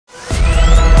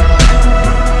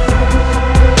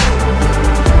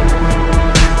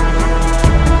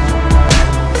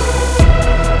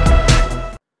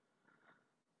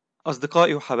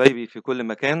أصدقائي وحبايبي في كل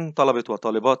مكان، طلبة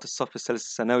وطالبات الصف الثالث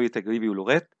الثانوي تجريبي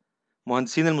ولغات،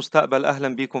 مهندسين المستقبل،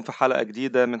 أهلا بيكم في حلقة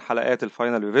جديدة من حلقات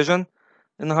الفاينل ريفيجن.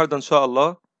 النهاردة إن شاء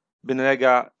الله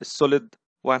بنراجع السوليد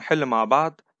وهنحل مع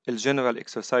بعض الجنرال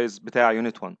اكسرسايز بتاع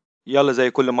يونت 1. يلا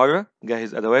زي كل مرة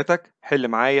جهز أدواتك، حل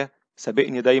معايا،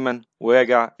 سابقني دايما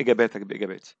وراجع إجاباتك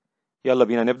بإجاباتي. يلا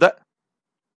بينا نبدأ.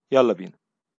 يلا بينا.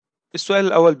 السؤال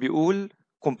الأول بيقول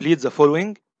complete the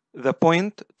following. The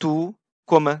point 2,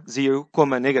 0,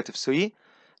 -3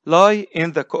 lie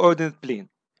in the coordinate plane.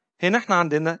 هنا احنا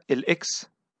عندنا الx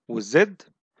والz،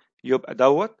 يبقى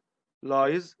دوت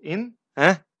lies in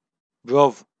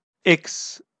برافو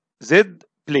x z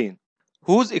plane.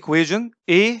 whose equation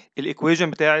ايه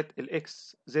الايكويشن بتاعت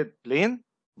الx z plane؟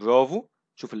 برافو،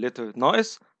 شوف اللتر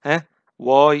ناقص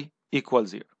y equals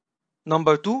 0.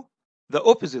 Number 2, the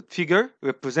opposite figure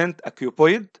represent a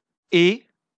cuboid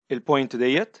A. البوينت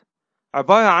ديت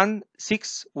عبارة عن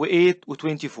 6 و8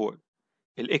 و24.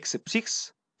 الx ب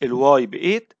 6، الy ب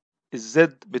 8، الz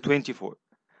ب 24.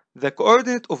 The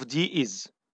coordinate of D is.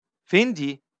 فين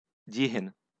دي؟ دي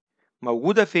هنا.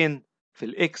 موجودة فين؟ في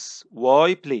الx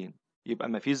y plane. يبقى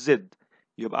ما فيش z،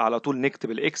 يبقى على طول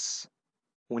نكتب الx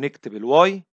ونكتب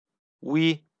الy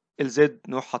والz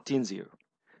نروح حاطين 0.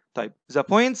 طيب the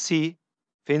point C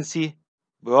فين C؟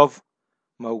 برافو،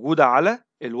 موجودة على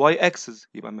الواي اكسس،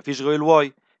 يبقى مفيش غير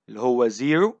الواي اللي هو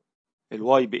 0،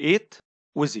 الواي ب 8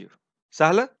 و0.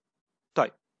 سهلة؟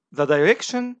 طيب the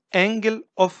direction angle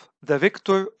of the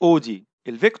vector OD.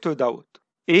 الفيكتور دوت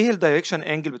ايه الدايركشن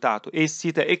انجل بتاعته؟ ايه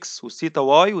الثيتا اكس والثيتا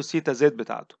واي والثيتا زد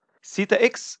بتاعته؟ الثيتا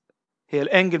اكس هي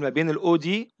الانجل ما بين الاو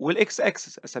دي والاكس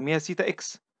اكسس، اسميها ثيتا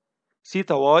اكس.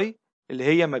 ثيتا واي اللي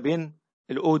هي ما بين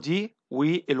الاو دي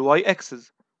والواي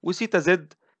اكسس، وثيتا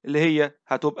زد اللي هي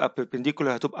هتبقى perpendicular،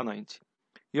 هتبقى 90.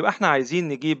 يبقى احنا عايزين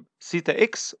نجيب ثيتا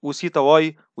اكس وثيتا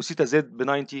واي وثيتا زد ب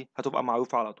 90، هتبقى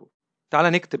معروفه على طول. تعالى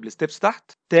نكتب الستبس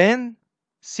تحت. tan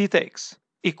ثيتا اكس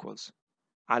equals،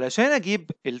 علشان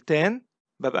اجيب التان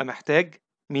ببقى محتاج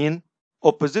مين؟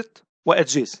 opposite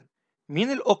وadjacent.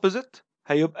 مين الاوبوزيت؟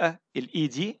 هيبقى الاي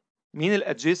دي. مين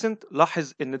الادجيسنت؟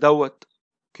 لاحظ ان دوت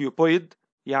كيوبويد،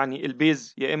 يعني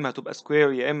البيز يا اما هتبقى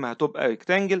سكوير يا اما هتبقى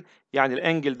ريكتانجل، يعني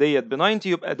الانجل ديت ب 90،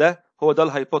 يبقى ده هو ده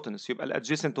الهايبوتنس، يبقى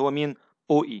الادجيسنت هو مين؟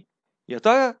 او اي. يا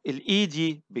ترى الاي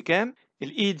دي بكام؟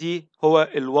 الاي دي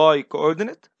هو الواي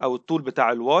كوردينيت او الطول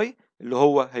بتاع الواي اللي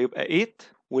هو هيبقى 8،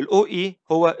 والاو اي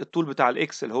هو الطول بتاع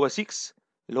الاكس اللي هو 6،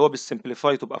 اللي هو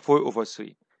بالسمبليفاي تبقى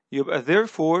 4/3. يبقى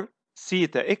therefore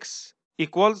theta x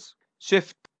equals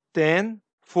shift tan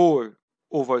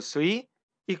 4/3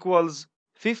 equals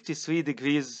 53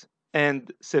 degrees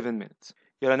and 7 minutes.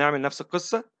 يلا نعمل نفس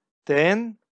القصة.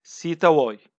 tan theta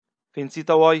y. فين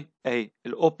theta y؟ اهي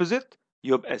الاوبوزيت،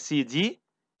 يبقى CD.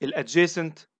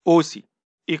 الادجيسنت OC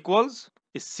equals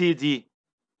الCD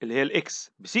اللي هي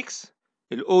الاكس ب 6،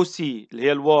 الاو سي اللي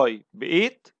هي الواي ب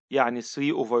 8، يعني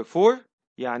 3/4.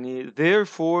 يعني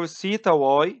therefore theta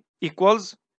y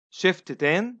equals shift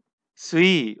tan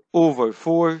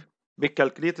 3/4.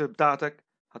 بالكالكليتر بتاعتك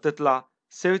هتطلع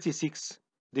 36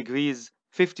 degrees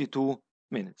 52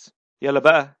 minutes. يلا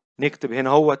بقى نكتب هنا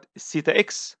هوت الثيتا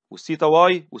اكس والثيتا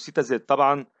واي والثيتا زد.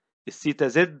 طبعا الثيتا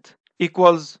زد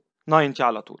equals 90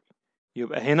 على طول.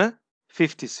 يبقى هنا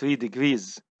 53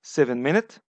 degrees 7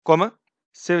 minutes,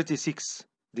 36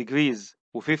 degrees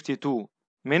و52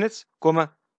 minutes,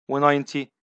 و90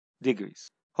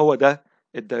 degrees. هو ده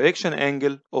الدايركشن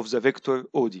انجل of the vector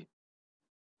OD.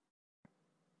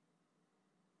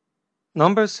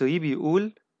 Number 3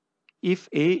 بيقول if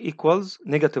A equals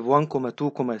 -1,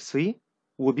 2, 3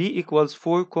 و B equals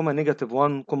 4,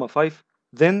 -1, 5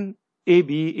 then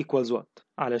AB equals what؟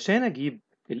 علشان اجيب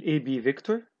ال AB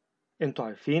vector انتوا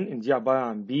عارفين ان دي عبارة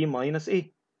عن B minus A.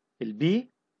 ال B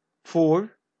 4,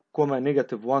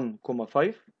 -1,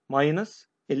 5 minus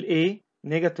ال A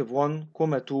 -1,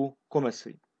 2,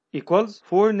 3 equals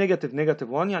 4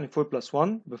 -1 يعني 4 plus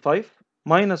 1 ب 5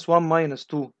 minus 1 minus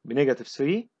 2 ب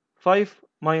 -3 5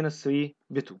 minus 3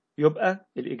 ب 2. يبقى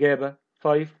الإجابة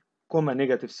 5,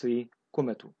 -3,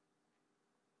 2.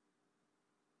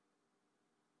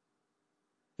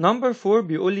 Number 4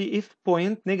 بيقول لي if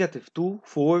point -2,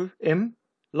 4, m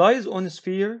lies on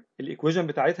sphere. الإيكويشن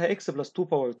بتاعتها x plus 2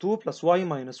 power 2 plus y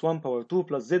minus 1 power 2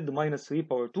 plus z minus 3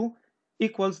 power 2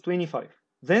 equals 25.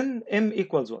 Then m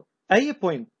equals what؟ أي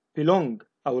point belong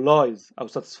أو lies أو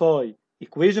satisfy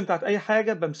equation بتاعت أي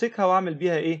حاجة بمسكها وأعمل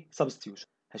بيها إيه؟ substitution.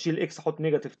 هشيل x أحط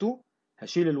 -2،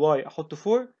 هشيل الواي أحط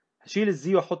 4، هشيل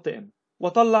الزي وأحط m،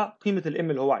 وأطلع قيمة الm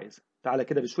اللي هو عايزها. تعالى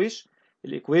كده بشويش.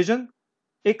 الإيكويشن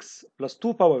x plus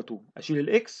 2 power 2،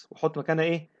 أشيل الx وأحط مكانها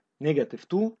إيه؟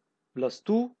 -2 plus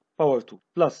 2 باور 2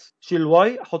 بلس شيل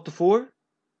y احط 4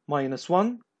 minus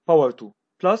 1 باور 2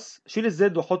 بلس شيل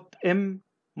الزد واحط m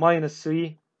minus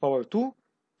 3 باور 2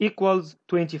 equals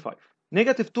 25.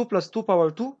 نيجاتيف 2 بلس 2 باور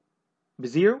 2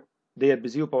 بزيرو، ديت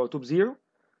بزيرو باور 2 بزيرو.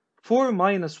 4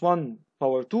 minus 1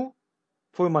 باور 2،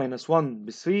 4 minus 1 ب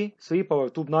 3، 3 باور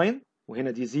 2 ب 9،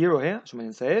 وهنا دي زيرو اهي عشان ما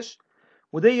ننساهاش،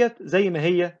 وديت زي ما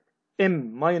هي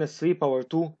m minus 3 باور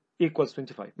 2 equals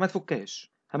 25. ما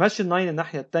تفكهاش، همشي ال 9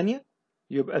 الناحية التانية،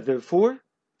 يبقى therefore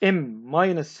m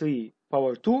minus 3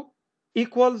 باور 2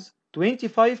 equals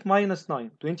 25 minus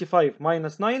 9. 25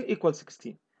 minus 9 equals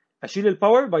 16. أشيل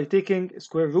الباور by taking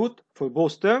square root for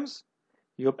both terms،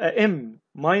 يبقى m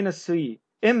minus 3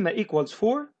 m equals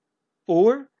 4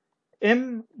 or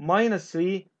m minus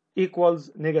 3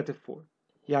 equals negative 4.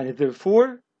 يعني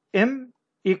therefore m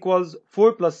equals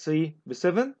 4 plus 3 ب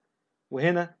 7،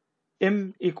 وهنا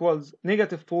m equals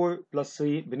negative 4 plus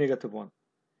 3 ب negative 1.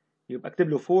 يبقى اكتب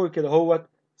له 4 كده هوت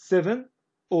 7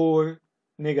 or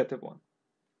negative 1.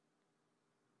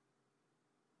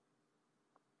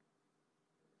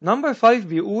 Number 5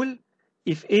 بيقول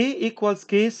if a equals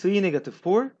k 3 negative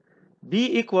 4 b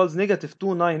equals negative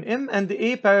 2 9m and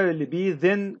a parallel b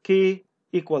then k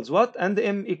equals what and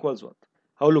m equals what.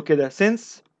 هقول له كده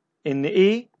since ان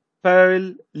a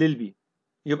parallel لل b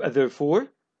يبقى therefore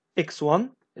x1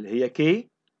 اللي هي k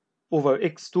over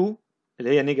x2 اللي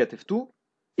هي negative 2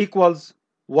 equals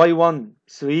y1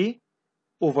 3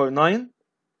 over 9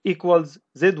 equals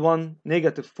z1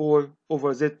 negative 4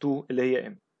 over z2 اللي هي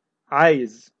m.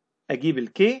 عايز اجيب ال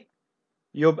k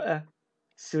يبقى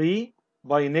 3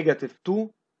 by negative 2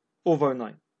 over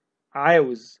 9.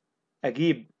 عاوز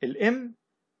اجيب ال m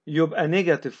يبقى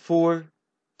negative 4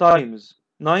 times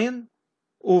 9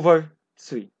 over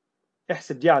 3.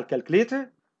 احسب دي على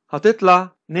الكالكليتر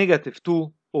هتطلع negative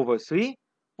 2 over 3،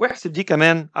 واحسب دي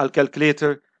كمان على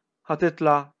الكالكليتر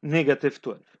هتطلع negative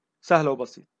 12. سهلة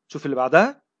وبسيطة. شوف اللي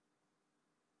بعدها.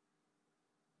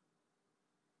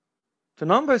 في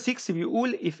number 6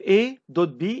 بيقول if a dot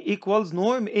b equals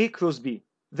norm a cross b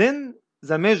then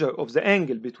the measure of the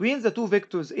angle between the two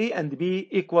vectors a and b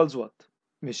equals what.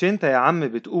 مش انت يا عم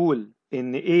بتقول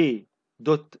ان a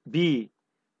dot b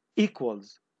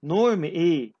equals norm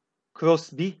a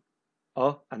cross b؟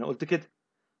 انا قلت كده.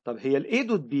 طب هي ال a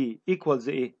dot b equals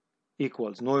ايه؟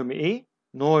 equals norm a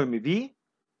norm b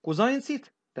كوزين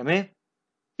ثيتا. تمام.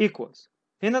 equals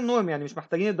هنا النورم يعني مش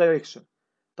محتاجين الدايركشن.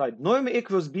 طيب نورم A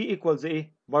cross B equals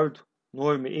ايه؟ برضه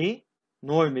نورم A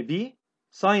نورم B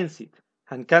ساين ثيتا.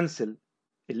 هنكنسل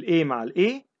ال A مع ال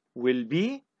A وال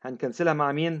B هنكنسلها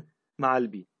مع مين؟ مع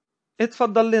ال B.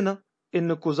 اتفضل لنا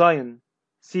ان كوزين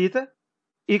ثيتا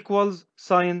equals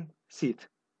ساين ثيتا،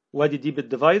 وادي دي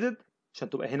بالديفايدد عشان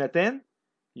تبقى هنا تان،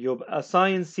 يبقى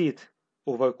ساين ثيتا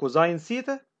اوفر كوزين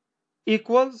ثيتا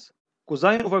equals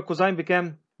كوزين اوفر كوزين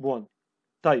بكام؟ ب 1.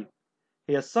 طيب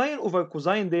هي الساين اوفر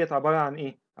كوزين ديت عباره عن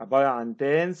ايه؟ عباره عن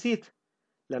تان ثيتا.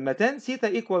 لما تان ثيتا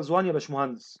ايكوالز 1 يا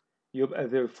باشمهندس يبقى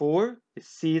therefore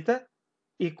الثيتا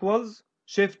equals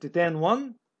shift tan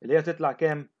 1 اللي هي تطلع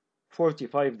كام؟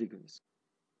 45 degrees.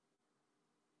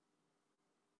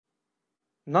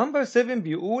 Number 7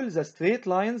 بيقول the straight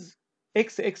lines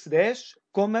xx dash,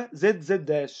 zz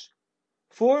dash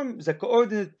form the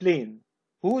coordinate plane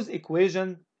whose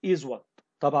equation is what.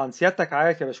 طبعا سيادتك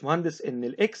عارف يا باشمهندس ان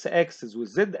الاكس اكسس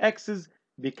والزد اكسس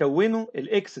بيكونوا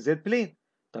الاكس زد بلين.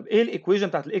 طب ايه الايكويشن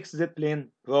بتاعت الاكس زد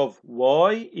بلين؟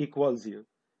 برافو y equals 0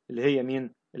 اللي هي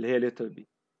مين؟ اللي هي letter B.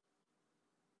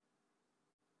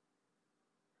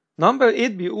 Number 8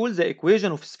 بيقول the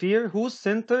equation of sphere whose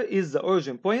center is the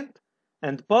origin point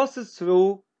and passes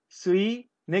through 3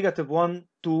 negative 1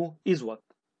 2 is what.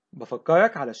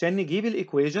 بفكرك علشان نجيب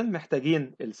الايكويشن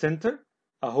محتاجين السنتر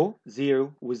اهو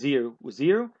 0 و0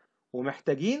 و0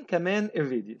 ومحتاجين كمان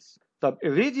الراديوس. طب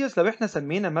الراديوس لو احنا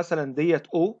سمينا مثلا ديت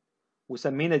O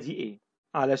وسمينا دي A،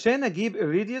 علشان اجيب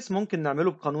الراديوس ممكن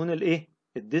نعمله بقانون الايه؟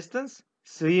 الديستانس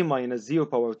 3 minus 0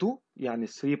 باور 2 يعني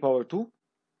 3 باور 2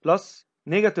 بلس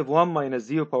نيجاتيف 1 minus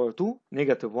 0 باور 2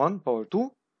 نيجاتيف 1 باور 2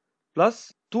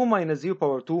 بلس 2 minus 0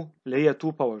 باور 2 اللي هي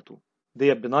 2 باور 2.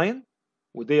 ديت ب 9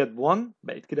 وديت ب 1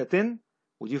 بقت كده 10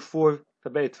 ودي 4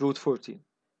 فبقت روت 14.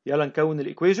 يلا نكون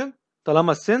الايكويشن.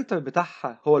 طالما السنتر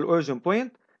بتاعها هو الاوريجن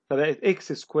بوينت فبقت x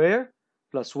سكوير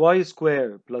بلس y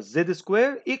سكوير بلس z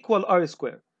سكوير ايكوال r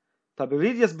سكوير. طب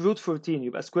الراديوس بروت 14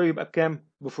 يبقى سكوير يبقى بكام؟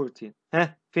 ب 14.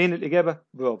 ها فين الاجابه؟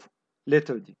 برافو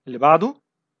لتر دي. اللي بعده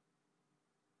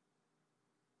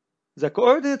the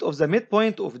coordinate of the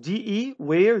midpoint of DE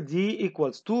where D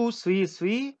equals 2 3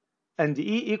 3 and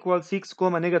E equals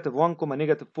 6 negative 1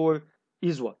 negative 4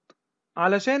 is what.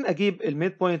 علشان اجيب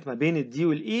الميد بوينت ما بين الدي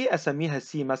والاي اسميها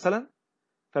سي مثلا،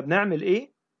 فبنعمل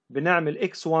ايه؟ بنعمل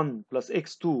x1 plus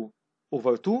x2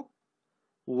 over 2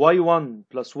 y1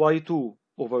 plus y2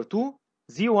 over 2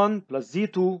 z1 plus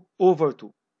z2 over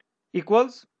 2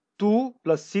 equals 2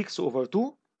 plus 6 over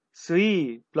 2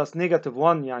 3 plus negative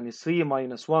 1 يعني 3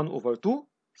 minus 1 over 2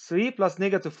 3 plus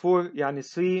negative 4 يعني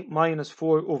 3 minus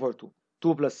 4 over 2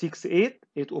 2 plus 6 8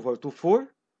 8 over 2 4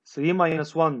 3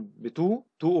 minus 1 ب 2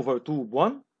 2 over 2 ب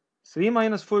 1 3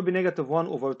 minus 4 بنيجاتيف 1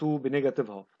 over 2 بنيجاتيف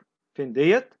هاف. فين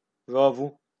ديت؟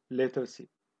 برافو letter C.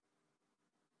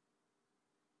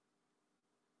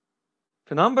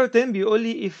 في number 10 بيقول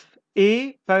لي if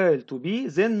A parallel to B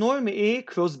then norm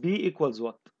A cross B equals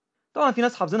what؟ طبعا في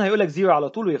ناس حافظينها هيقول لك 0 على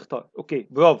طول ويختار. اوكي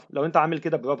برافو، لو انت عامل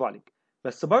كده برافو عليك.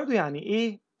 بس برضو يعني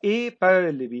ايه A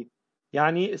parallel ل B؟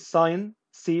 يعني الساين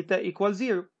ثيتا equals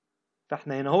 0.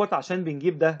 فاحنا هنا اهوت عشان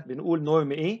بنجيب ده بنقول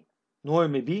نورم A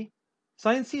نورم B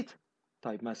ساين ثيتا.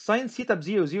 طيب ما الساين ثيتا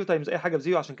بزيرو، 0 تايمز اي حاجه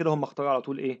بزيرو، عشان كده هم اختاروا على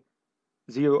طول ايه؟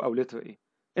 0 او لتر ايه.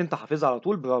 انت حافظها على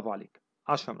طول برافو عليك.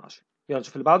 10 من 10. يلا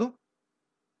نشوف اللي بعده.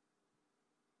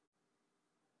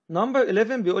 Number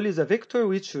 11 بيقول لي the vector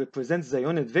which represents the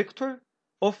unit vector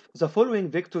of the following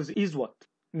vectors is what؟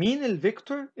 مين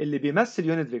الفيكتور اللي بيمثل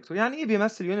unit vector؟ يعني ايه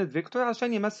بيمثل unit vector؟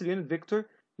 عشان يمثل unit vector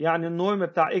يعني النورم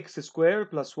بتاع x square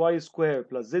plus y square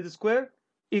plus z square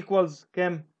equals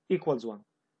كام؟ equals 1.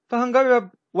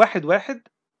 فهنجرب واحد واحد.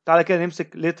 تعالى كده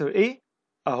نمسك letter A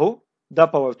اهو، ده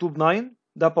باور 2 ب 9،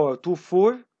 ده باور 2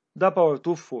 ب 4، ده باور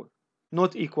 2 ب 4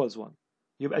 not equals 1.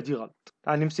 يبقى دي غلط.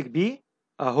 تعال نمسك B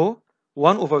اهو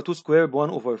 1 over 2 square ب 1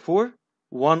 over 4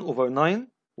 1 over 9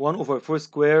 1 over 4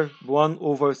 square ب 1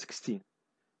 over 16.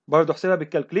 برضه احسبها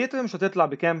بالكالكليتر مش هتطلع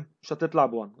بكام؟ مش هتطلع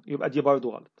ب 1. يبقى دي برضه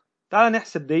غلط. تعال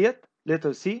نحسب ديت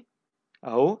letter C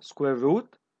اهو square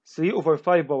root 3 over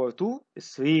 5 باور 2 ال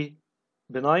 3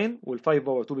 ب 9 وال 5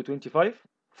 باور 2 ب 25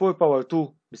 4 باور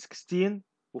 2 ب 16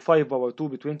 و5 باور 2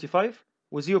 ب 25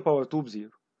 و0 باور 2 ب 0.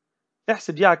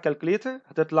 احسب دي على الكالكليتر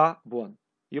هتطلع ب 1.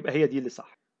 يبقى هي دي اللي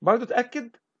صح. برضه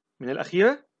اتأكد من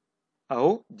الأخيرة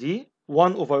اهو دي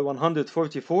 1 over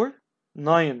 144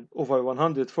 9 over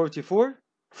 144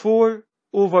 4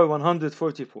 over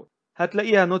 144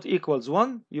 هتلاقيها not equals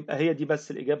 1. يبقى هي دي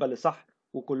بس الإجابة اللي صح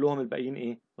وكلهم الباقيين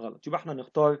ايه غلط. يبقى احنا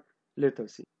نختار letter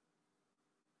C.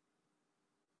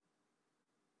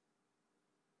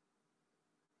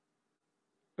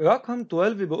 رقم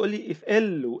 12 بيقول لي if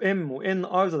L و M و N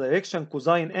are the direction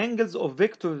cosine angles of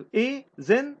vector A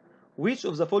then which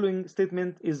of the following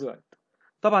statement is right؟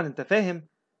 طبعا انت فاهم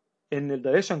ان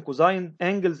الدايركشن كوزاين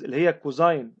انجلز اللي هي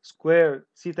كوزاين سكوير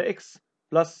سيتا اكس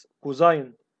بلس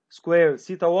كوزاين سكوير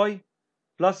سيتا واي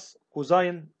بلس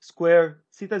كوزاين سكوير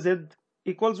سيتا زد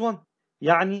equals 1.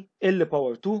 يعني L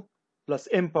باور 2 بلس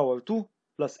M باور 2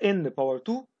 بلس N باور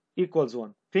 2 equals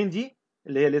 1. فين دي؟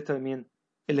 اللي هي لتر مين؟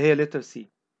 اللي هي لتر C.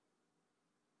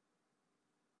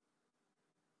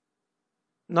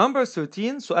 نمبر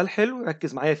 13 سؤال حلو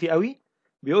ركز معايا فيه قوي.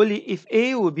 بيقول لي if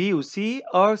A و B و C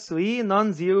are three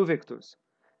non-zero vectors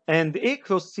and A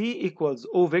cross C equals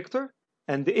O vector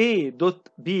and A dot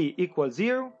B equals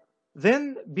 0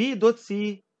 then B dot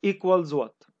C equals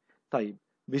what؟ طيب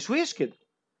بشويش كده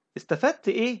استفدت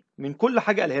ايه من كل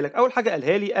حاجة قالها لك؟ أول حاجة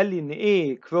قالها لي قال لي إن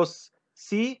A cross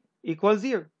C equals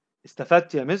 0.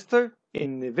 استفدت يا مستر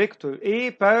إن فيكتور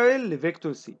A parallel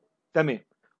لفيكتور C. تمام.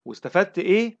 واستفدت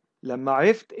ايه لما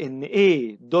عرفت إن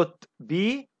A dot B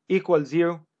equals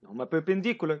 0 هما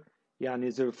perpendicular.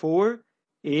 يعني therefore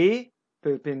A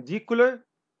perpendicular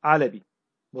على B.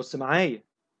 بص معايا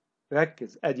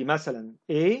ركز ادي مثلا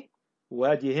A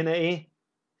وادي هنا ايه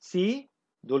C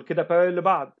دول كده parallel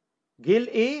لبعض. جه ال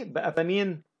A بقى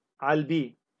مين على ال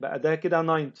B بقى ده كده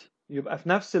 90. يبقى في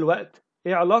نفس الوقت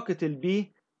ايه علاقة ال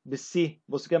B بالC؟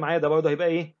 بص كده معايا ده برضه هيبقى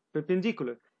ايه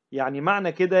perpendicular. يعني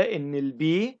معنى كده ان ال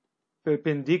B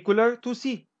perpendicular to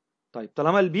C. طيب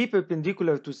طالما ال B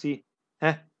perpendicular to C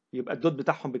ها يبقى الدوت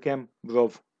بتاعهم بكام؟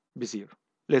 برافو بزيرو.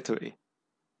 letter A.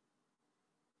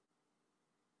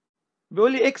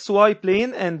 بيقول لي XY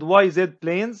plane and YZ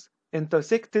planes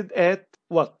intersected at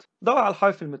what؟ دور على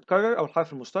الحرف المتكرر أو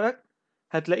الحرف المشترك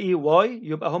هتلاقيه Y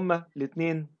يبقى هما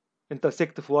الاتنين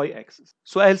intersect في Y axis.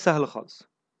 سؤال سهل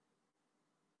خالص.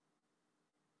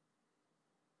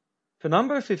 في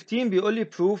number 15 بيقول لي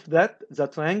proof that the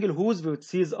triangle whose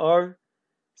vertices are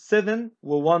 7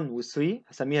 و 1 و 3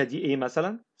 هسميها دي A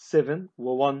مثلا 7 و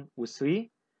 1 و 3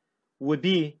 و B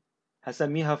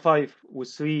هسميها 5 و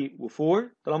 3 و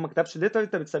 4. طالما ما كتبش letter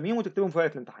انت بتسميهم وتكتبهم في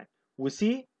ورقه الامتحان. و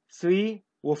C 3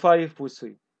 و 5 و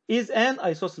 3 is an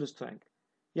isosceles triangle.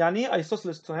 يعني ايه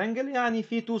isosceles triangle؟ يعني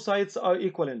في two sides are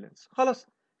equal in length. خلاص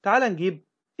تعال نجيب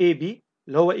AB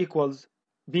اللي هو equals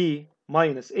B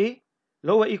minus A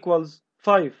اللي هو equals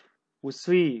 5 و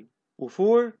 3 و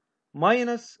 4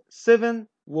 minus 7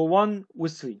 و1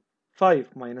 و3. 5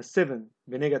 minus 7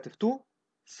 بنيجاتيف 2،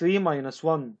 3 minus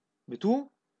 1 ب2،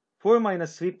 4 minus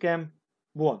 3 بكام؟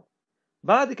 ب1.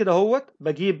 بعد كده هوت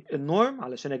بجيب النورم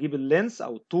علشان اجيب اللينس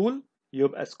او الطول،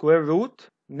 يبقى سكوير روت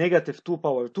نيجاتيف 2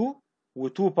 باور 2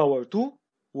 و2 باور 2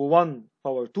 و1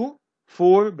 باور 2،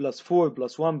 4 بلس 4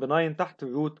 بلس 1 ب 9 تحت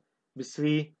الروت ب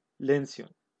 3 لينسيون.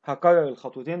 هكرر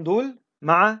الخطوتين دول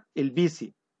مع البي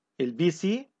سي. البي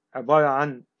سي عبارة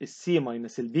عن السي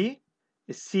ماينس البي،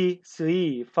 السي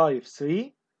 3 5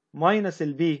 3 ماينس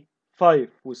البي 5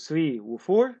 و3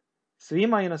 و4، 3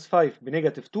 ماينس 5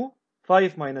 بنيجاتيف 2،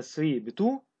 5 minus 3 ب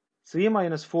 2، 3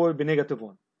 minus 4 بنيجاتيف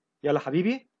 1. يلا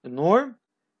حبيبي النورم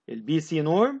البي سي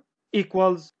نورم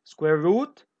equals square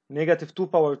root نيجاتيف 2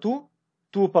 باور 2،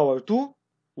 2 باور 2،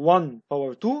 1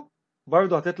 باور 2،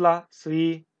 برضه هتطلع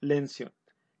 3 لينسيون.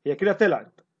 هي كده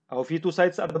طلعت اهو في 2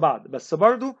 سايدز قد بعض، بس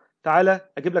برضه تعالى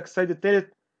اجيب لك السايد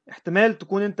التالت. احتمال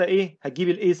تكون انت ايه هتجيب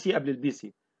الاي سي قبل البي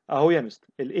سي. اهو يا مستر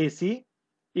الاي سي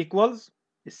equals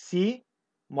السي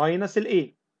ماينس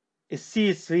الاي.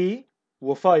 السي 3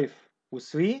 و5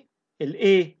 و3،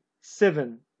 الاي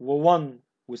 7 و1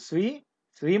 و3،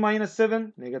 3 minus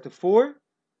 7 negative 4،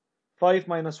 5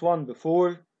 minus 1 ب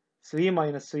 4، 3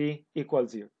 minus 3 equals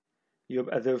 0.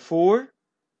 يبقى therefore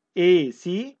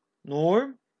AC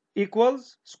norm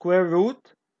equals square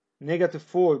root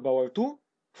negative 4 power 2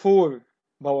 4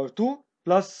 power 2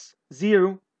 plus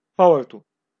 0 power 2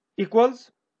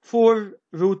 equals 4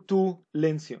 root 2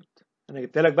 لينسيون. انا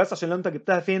جبتها لك بس عشان لو انت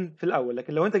جبتها فين في الاول،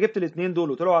 لكن لو انت جبت الاثنين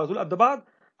دول وطلعوا على طول قد بعض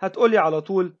هتقول لي على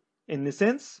طول ان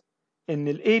since ان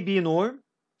ال AB norm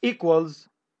equals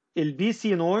ال BC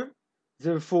norm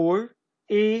therefore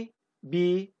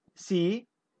ABC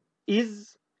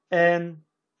is an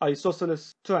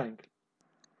isosceles triangle.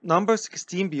 Number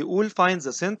 16 بيقول find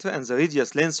the center and the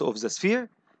radius length of the sphere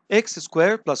x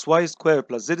square plus y square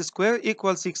plus z square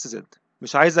equals 6z.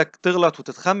 مش عايزك تغلط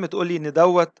وتتخم تقول لي ان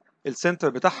دوت السنتر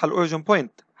بتاعها الاوريجن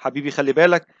بوينت. حبيبي خلي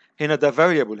بالك هنا ده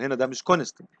variable، هنا ده مش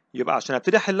constant. يبقى عشان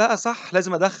ابتدي احلها صح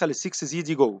لازم ادخل ال 6 z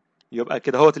دي جوه. يبقى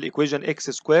كده هوت الايكويشن x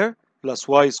square plus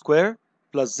y square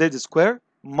plus z square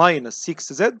minus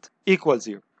 6z equals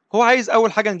 0. هو عايز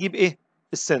اول حاجه نجيب ايه؟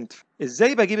 السنتر.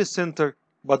 ازاي بجيب السنتر؟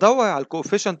 بدور على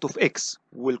الكوفيشنت اوف x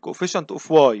والكوفيشنت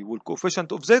اوف y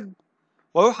والكوفيشنت اوف z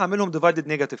واروح اعملهم ديفايدد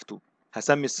نيجاتيف 2.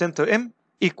 هسمي السنتر m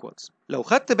equals. لو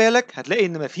خدت بالك هتلاقي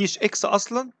ان مفيش x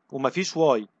اصلا ومفيش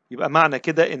y، يبقى معنى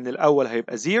كده ان الاول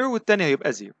هيبقى 0 والتاني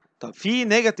هيبقى 0. طب في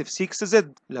نيجاتيف 6z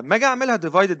لما اجي اعملها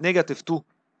ديفايدد نيجاتيف 2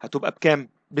 هتبقى بكام؟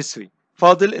 ب 3.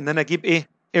 فاضل ان انا اجيب ايه؟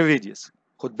 الراديوس.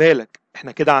 خد بالك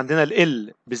احنا كده عندنا ال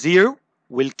L ب 0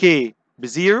 والك ب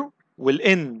 0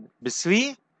 والN ب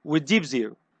 3 والدي ب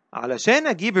 0. علشان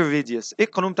اجيب الراديوس ايه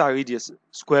القانون بتاع الراديوس؟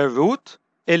 سكوير روت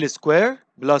L سكوير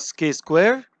بلس K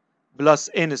سكوير بلس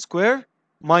N سكوير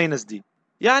ماينس دي.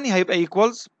 يعني هيبقى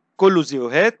ايكوالز كله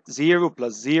زيروهات، 0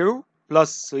 بلس 0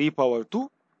 بلس 3 باور 2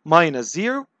 ماينس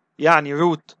 0 يعني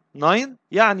روت 9،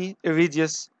 يعني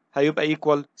الراديوس هيبقى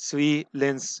ايكوال 3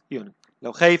 لينس يونت.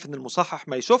 لو خايف ان المصحح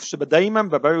ما يشوفش دايما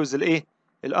ببروز الايه؟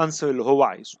 الانسر اللي هو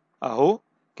عايزه. اهو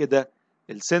كده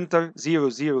السنتر 0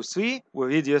 0 3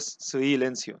 والراديوس 3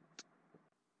 لينس يونت.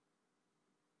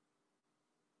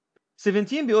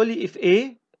 17 بيقول لي if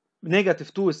A نيجاتيف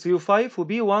 2 is 3 و 5 و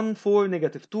B 1 4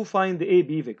 نيجاتيف 2 find the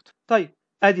AB vector. طيب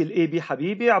ادي ال AB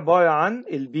حبيبي عبارة عن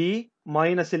ال B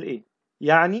minus ال A،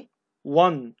 يعني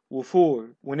 1 و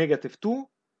 4 ونيجاتيف 2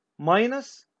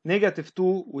 minus نيجاتيف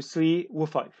 2 و 3 و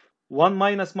 5. 1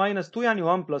 minus minus 2 يعني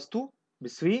 1 plus 2 ب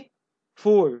 3،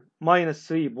 4 minus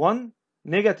 3 ب 1،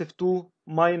 نيجاتيف 2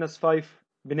 minus 5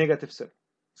 بنيجاتيف 7.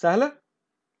 سهلة؟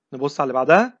 نبص على اللي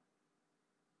بعدها.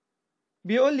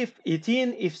 بيقول لي في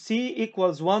 18 if c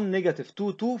equals 1 negative 2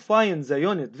 2 find the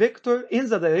unit vector in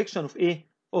the direction of A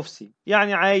of C.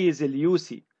 يعني عايز اليو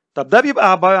سي. طب ده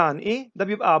بيبقى عبارة عن ايه؟ ده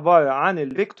بيبقى عبارة عن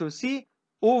الفيكتور C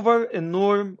over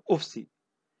النورم of C.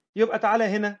 يبقى تعالى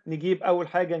هنا نجيب أول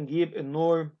حاجة نجيب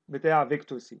النورم بتاع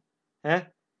فيكتور C.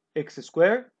 ها؟ x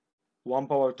square 1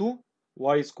 power 2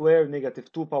 y square negative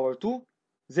 2 power 2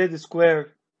 z square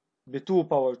ب 2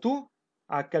 power 2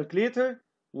 على الكالكليتر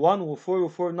 1 و 4 و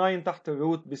 4 9 تحت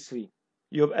الروت ب 3.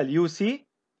 يبقى اليو سي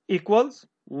equals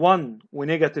 1 و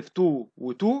negative 2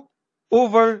 و 2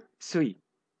 over 3،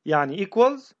 يعني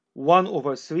equals 1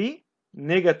 over 3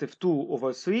 negative 2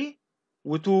 over 3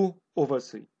 و 2 over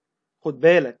 3. خد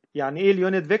بالك يعني ايه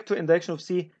اليونت فيكتور in direction of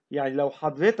C؟ يعني لو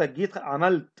حضرتك جيت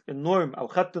عملت النورم او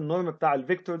خدت النورم بتاع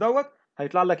الفيكتور دوت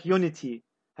هيطلع لك يونيتي،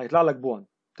 هيطلع لك ب1.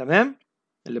 تمام؟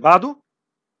 اللي بعده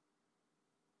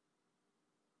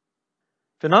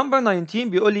في number 19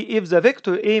 بيقول لي if the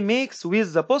vector A makes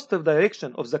with the positive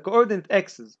direction of the coordinate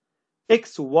axis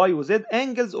X و Y و Z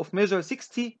angles of measure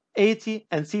 60, 80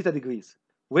 and theta degrees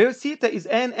where theta is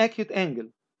an acute angle.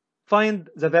 Find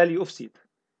the value of theta.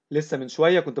 لسه من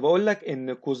شوية كنت بقول لك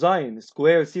إن كوزاين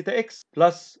سكوير ثيتا إكس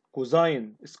بلس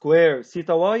كوزاين سكوير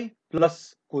ثيتا واي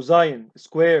بلس كوزاين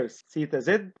سكوير ثيتا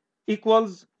زد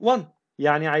equals 1.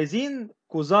 يعني عايزين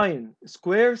كوزاين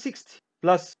سكوير 60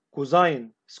 بلس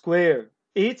كوزاين سكوير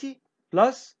 80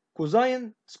 بلس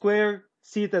كوزاين سكوير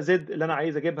ثيتا زد اللي أنا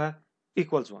عايز أجيبها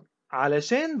equals 1.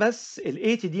 علشان بس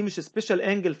ال 80 دي مش سبيشال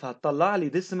انجل فهتطلع لي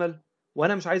ديسيمال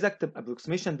وأنا مش عايز أكتب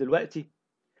approximation دلوقتي،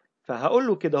 فهقول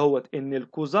له كده هوت ان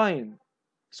الكوزاين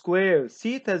سكوير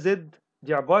ثيتا زد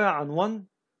دي عباره عن 1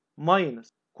 ماينس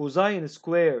كوزاين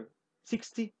سكوير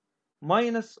 60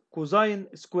 ماينس كوزاين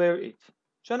سكوير 80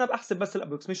 عشان ابقى احسب بس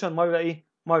الابروكسيميشن مره ايه؟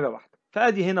 مره واحده.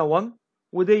 فادي هنا 1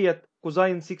 وديت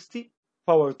كوزاين 60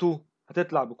 باور 2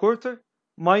 هتطلع بكورتر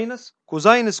ماينس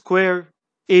كوزاين سكوير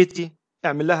 80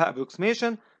 اعمل لها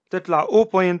ابروكسيميشن تطلع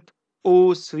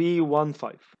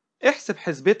 0.0315. احسب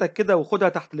حسبتك كده وخدها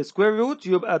تحت السكوير روت،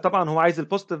 يبقى طبعا هو عايز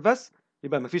البوزيتيف بس،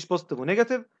 يبقى مفيش بوزيتيف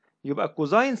ونيجاتيف، يبقى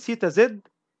كوزاين ثيتا زد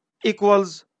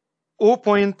equals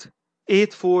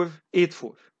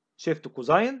 0.8484. شيفت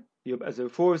كوزاين يبقى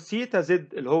therefore ثيتا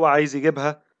زد اللي هو عايز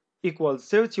يجيبها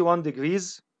equals 31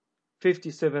 degrees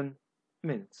 57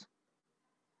 minutes.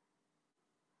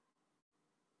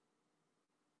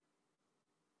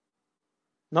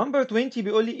 Number 20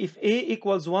 بيقول لي if A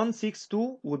equals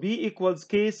 162 و B equals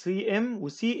K 3M و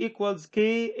C equals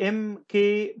KM K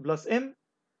plus M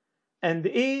and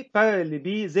A parallel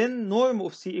B then norm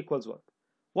of C equals what؟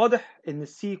 واضح ان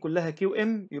C كلها K و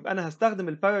M، يبقى انا هستخدم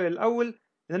البارallel الاول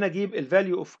ان انا اجيب ال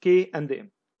value of K and M.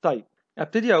 طيب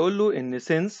ابتدي اقول له ان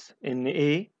since ان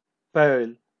A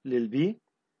parallel لل B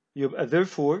يبقى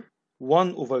therefore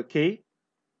 1 over K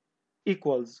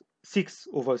equals 6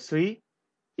 over 3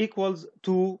 equals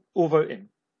 2 over m.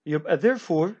 يبقى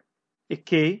therefore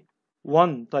k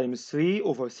 1 times 3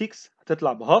 over 6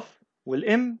 هتطلع بهاف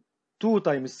والm 2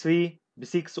 times 3 ب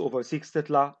 6 over 6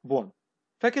 تطلع ب 1.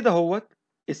 فكده هوت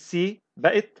السي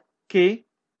بقت k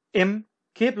m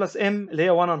k plus m اللي هي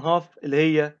 1 and half اللي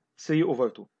هي 3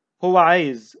 over 2. هو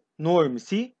عايز norm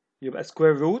c يبقى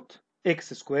square root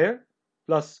x square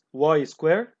plus y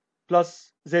square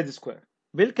plus z square.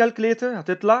 بالكالكليتر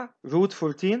هتطلع root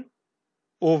 14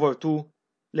 over 2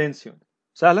 length unit.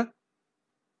 سهلة؟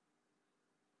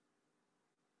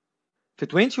 في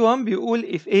 21 بيقول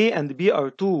if A and B are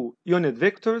two unit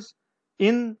vectors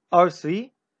in R3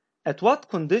 at what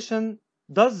condition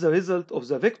does the result of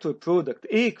the vector product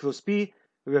A cross B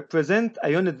represent a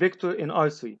unit vector in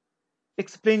R3?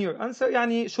 Explain your answer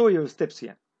يعني show your steps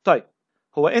يعني. طيب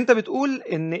هو أنت بتقول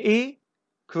إن A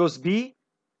cross B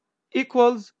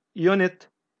equals unit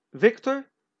vector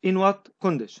in what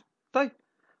condition؟ طيب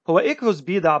هو A كروس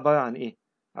B ده عبارة عن إيه؟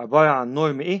 عبارة عن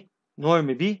نورم A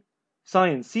نورم B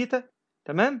ساين ثيتا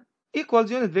تمام؟ equals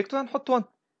unit vector هنحط 1.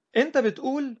 أنت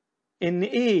بتقول إن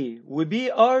A و B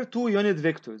are two unit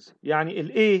vectors، يعني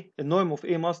ال A النورم of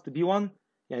A must be 1،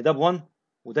 يعني ده ب 1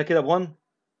 وده كده ب 1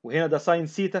 وهنا ده ساين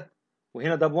ثيتا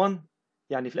وهنا ده ب 1،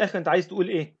 يعني في الآخر أنت عايز تقول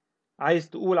إيه؟ عايز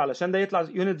تقول علشان ده يطلع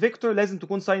unit vector لازم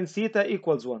تكون ساين ثيتا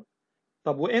equals 1.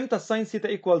 طب وإمتى الساين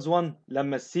ثيتا equals 1؟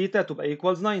 لما الثيتا تبقى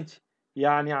equals 90.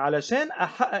 يعني علشان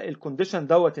احقق الكونديشن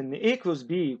دوت ان A كروس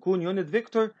B يكون يونت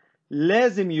فيكتور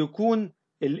لازم يكون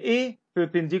ال A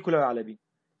perpendicular على B،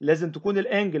 لازم تكون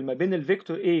الانجل ما بين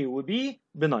الفيكتور A و B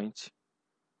ب 90.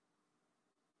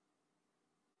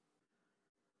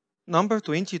 Number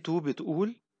 22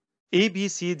 بتقول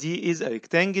ABCD is a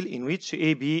rectangle in which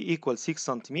AB equals 6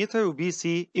 cm و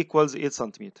BC equals 8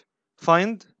 cm.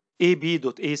 Find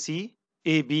AB.AC,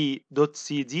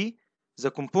 AB.CD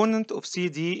the component of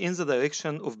CD in the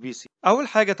direction of BC. أول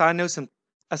حاجة تعال نرسم،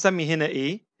 أسمي هنا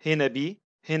A هنا B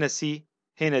هنا C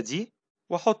هنا D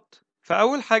وأحط.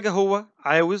 فأول حاجة هو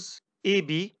عاوز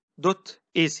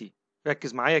AB.AC.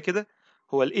 ركز معايا كده،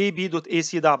 هو ال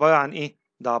AB.AC ده عبارة عن إيه؟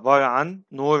 ده عبارة عن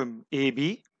نورم AB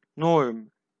نورم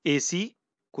AC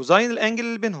كوزاين الأنجل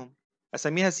اللي بينهم،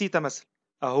 أسميها سيتا مثلا.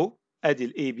 أهو أدي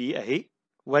ال AB أهي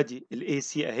وأدي ال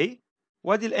AC أهي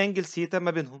وأدي الأنجل سيتا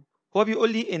ما بينهم. هو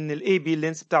بيقول لي ان الاي بي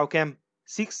اللينس بتاعه كام؟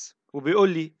 6، وبيقول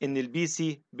لي ان البي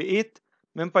سي ب 8.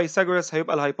 من بايثاغورس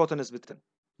هيبقى الهايبوتنس ب 10،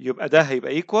 يبقى ده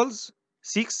هيبقى ايكوالز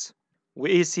 6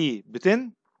 واي سي ب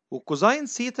 10 وكوزاين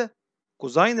سيتا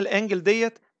كوزاين الانجل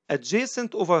ديت adjacent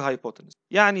over hypotenuse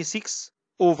يعني 6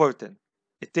 over 10.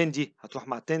 ال 10 دي هتروح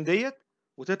مع ال 10 ديت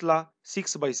وتطلع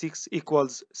 6 by 6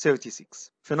 equals 36.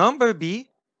 في نمبر بي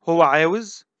هو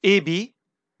عاوز AB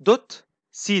دوت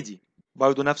CD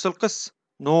برضه نفس القصة،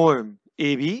 نورم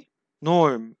AB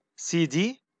نورم CD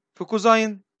في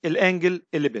كوزاين الانجل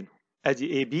اللي بينهم.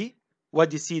 ادي AB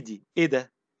وادي CD. ايه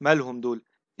ده؟ مالهم دول؟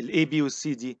 AB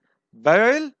والCD دي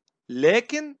parallel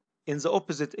لكن in the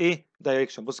opposite ايه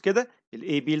direction. بص كده،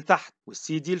 AB لتحت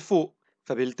والCD لفوق،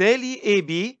 فبالتالي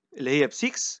AB اللي هي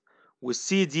ب6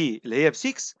 والCD اللي هي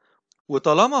ب6،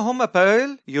 وطالما هما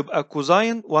parallel يبقى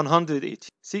كوزين 180.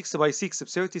 6 باي 6 ب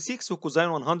 36 وكوزين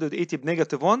 180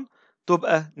 بنيجاتيف 1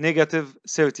 تبقى نيجاتيف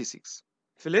 36.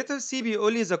 في letter C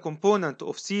بيقول لي the component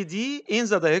of CD in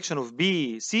the direction of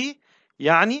BC.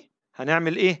 يعني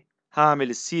هنعمل ايه؟ هعمل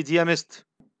السي دي يا مستر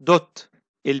دوت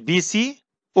البي سي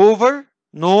over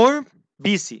norm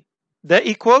BC. ده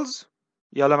equals،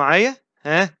 يلا معايا،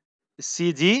 ها،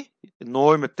 السي دي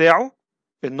النورم بتاعه،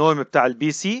 النورم بتاع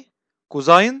البي سي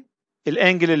كوزين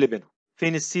الانجل اللي بينهم.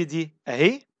 فين السي دي؟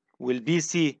 اهي، والبي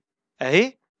سي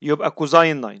اهي، يبقى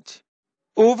كوزين 90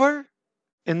 over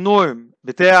النورم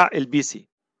بتاع البي سي.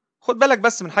 خد بالك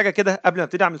بس من حاجه كده قبل ما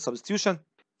ابتدي اعمل سبستيوشن.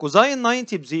 كوزين 90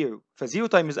 بزيرو، فزيرو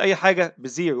تايمز اي حاجه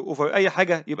بزيرو اوفر اي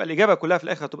حاجه، يبقى الاجابه كلها في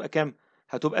الاخر هتبقى كام؟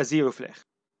 هتبقى زيرو في الاخر.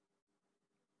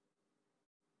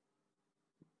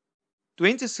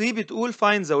 23 بتقول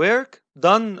find the work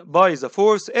done by the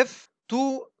force F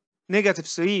to negative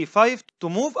 3 5 to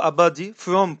move a body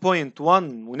from point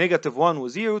 1 ونيجاتيف 1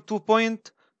 و0 to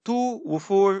point 2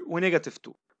 و4 ونيجاتيف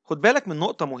 2. خد بالك من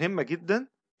نقطة مهمة جدا،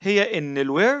 هي إن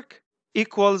الورك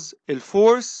equals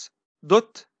الفورس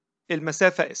دوت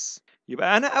المسافة S.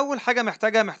 يبقى أنا أول حاجة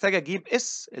محتاج أجيب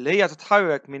S اللي هي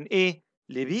تتحرك من A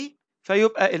ل B،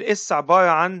 فيبقى ال S عبارة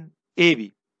عن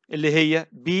AB اللي هي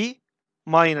B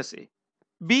minus A.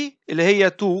 B اللي هي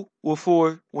 2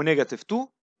 و4 ونيجاتيف 2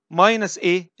 minus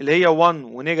A اللي هي 1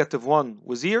 ونيجاتيف 1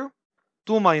 و0.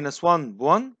 2 minus 1 ب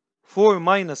 1، 4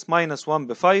 minus 1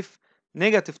 ب 5،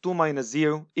 نيجاتيف 2 minus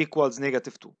 0 equals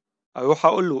نيجاتيف 2. أروح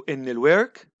أقول له إن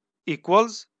الورك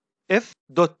equals F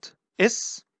دوت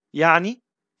S، يعني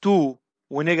 2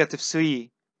 ونيجاتيف 3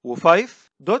 و5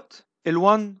 دوت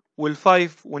ال1 وال5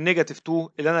 والنيجاتيف 2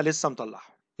 اللي أنا لسه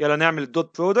مطلعه. يلا نعمل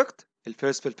الدوت برودكت.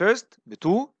 الفيرست في الفيرست ب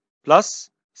 2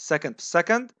 بلس second في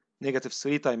السكند نيجاتيف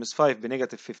 3 تايمز 5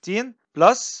 بنيجاتيف 15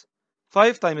 بلس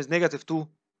 5 تايمز نيجاتيف 2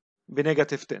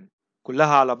 بنيجاتيف 10،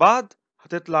 كلها على بعض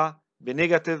هتطلع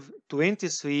بنيجاتيف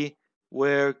 23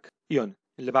 work unit.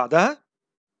 اللي بعدها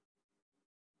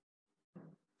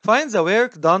find the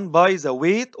work done by the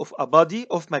weight of a body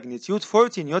of magnitude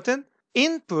 40 Newton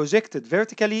in projected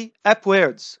vertically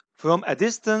upwards from a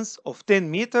distance of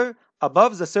 10 meter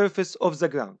above the surface of the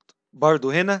ground.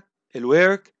 برضو هنا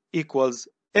الwork equals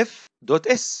F دوت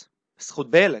S. بس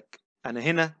خد بالك أنا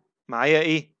هنا معايا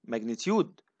إيه؟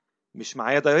 magnitude، مش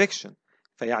معايا direction،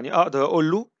 فيعني أقدر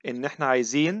أقول له إن إحنا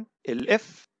عايزين ال F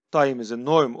times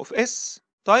النورم of S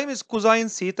times كوزين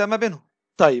سيتا ما بينهم.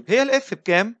 طيب هي ال F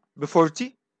بكام؟ ب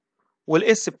 40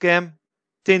 والاس بكام؟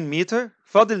 10 متر.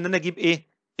 فاضل ان انا اجيب ايه؟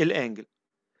 الانجل.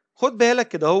 خد بالك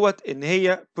كده اهوت ان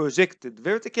هي projected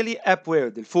vertically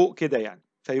upward لفوق كده يعني،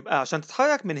 فيبقى عشان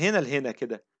تتحرك من هنا لهنا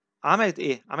كده عملت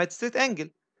ايه؟ عملت ستريت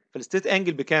انجل. فالستريت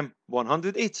انجل بكام؟ ب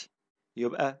 180.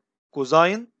 يبقى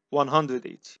كوزين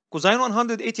 180. كوزين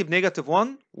 180 بنيجاتيف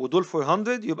 1 ودول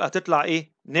 400، يبقى هتطلع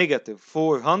ايه؟ نيجاتيف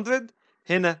 400.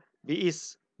 هنا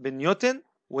بيقيس بالنيوتن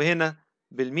وهنا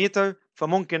بالمتر،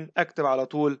 فممكن اكتب على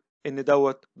طول ان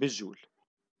دوت بالجول.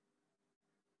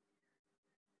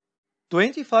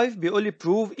 25 بيقول لي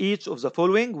prove each of the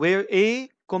following where A,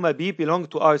 B belong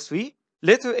to R3.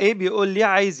 letter A بيقول لي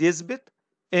عايز يثبت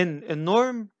ان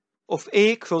النورم of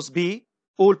A cross B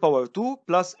all power 2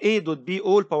 plus A dot B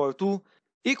all power 2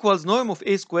 equals norm of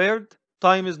A squared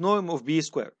times norm of B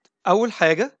squared. اول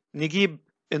حاجة نجيب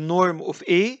النورم of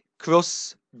A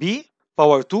cross B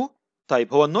power 2.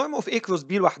 طيب هو النورم of A cross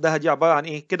B لوحدها دي عبارة عن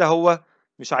ايه؟ كده هو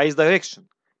مش عايز direction،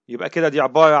 يبقى كده دي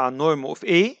عبارة عن norm of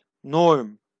A norm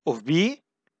of B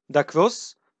ده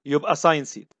كروس، يبقى ساين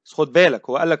سيتا. خد بالك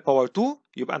هو قال لك باور 2،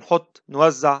 يبقى نحط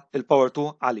نوزع الباور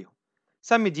 2 عليهم.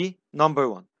 سمي دي نمبر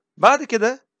 1. بعد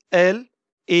كده قال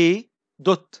A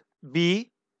دوت B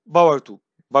باور 2،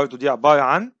 برضو دي عبارة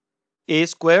عن A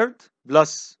سكويرد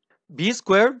بلس B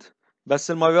سكويرد،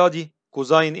 بس المرة دي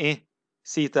كوزين ايه؟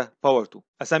 سيتا باور 2.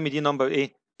 اسمي دي نمبر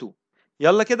ايه؟ 2.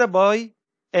 يلا كده باي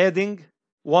adding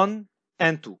 1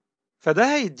 and 2،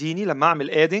 فده هيديني لما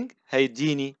اعمل adding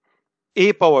هيديني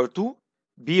A باور 2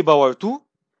 B باور 2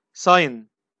 ساين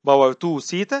باور 2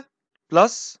 سيتا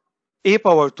بلس A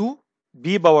باور 2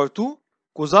 B باور 2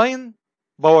 كوزين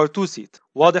باور 2 سيتا.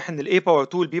 واضح ان ال A باور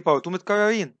 2 وال B باور 2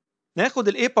 متكررين. ناخد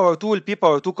ال A باور 2 وال B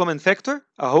باور 2 كومن فاكتور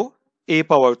اهو، A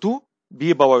باور 2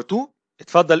 B باور 2.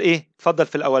 اتفضل ايه؟ اتفضل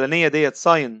في الاولانيه ديت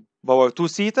ساين باور 2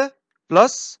 سيتا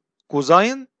بلس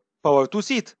كوزين باور 2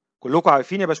 سيتا. كلكم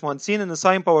عارفين يا باشمهندسين ان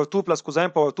ساين باور 2 بلس كوزين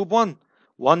باور 2 ب 1،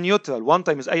 1 نيوترال 1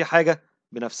 تايمز أي حاجة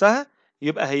بنفسها،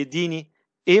 يبقى هيديني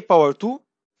A باور 2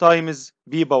 تايمز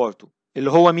B باور 2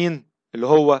 اللي هو مين؟ اللي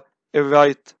هو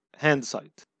الرايت هاند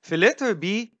سايد. في letter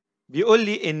B بيقول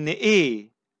لي إن A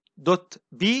دوت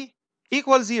B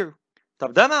equal 0.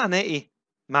 طب ده معناه إيه؟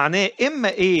 معناه إما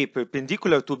A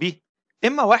perpendicular to B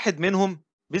إما واحد منهم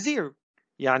بزيرو.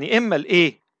 يعني إما ال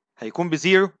A هيكون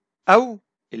بزيرو أو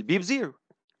ال B بزيرو.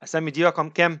 أسمي دي رقم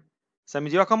كام؟ أسمي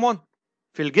دي رقم 1.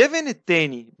 في الجيفن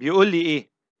التاني بيقول لي إيه؟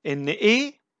 إن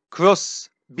A cross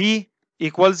B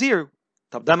equal 0.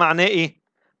 طب ده معناه إيه؟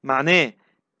 معناه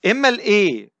إما ال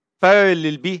A parallel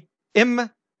لل B إما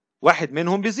واحد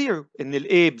منهم بزيرو، إن ال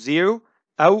A بزيرو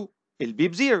أو ال B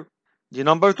بزيرو. دي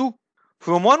نمبر 2.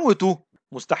 from 1 و 2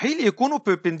 مستحيل يكونوا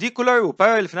perpendicular و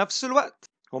parallel في نفس الوقت.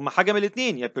 هما حاجة من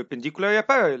الاتنين، يا perpendicular يا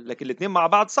parallel، لكن الاتنين مع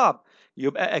بعض صعب.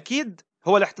 يبقى أكيد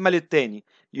هو الاحتمال التاني.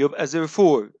 يبقى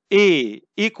therefore A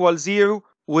equals 0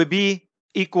 و B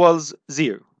equals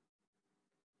 0.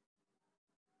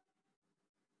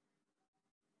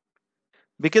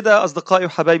 بكده أصدقائي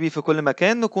وحبايبي في كل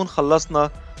مكان نكون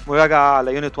خلصنا مراجعة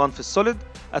على يونت 1 في السوليد.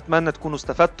 أتمنى تكونوا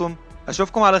استفدتم.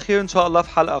 أشوفكم على خير إن شاء الله في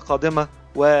حلقة قادمة،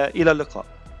 وإلى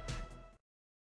اللقاء.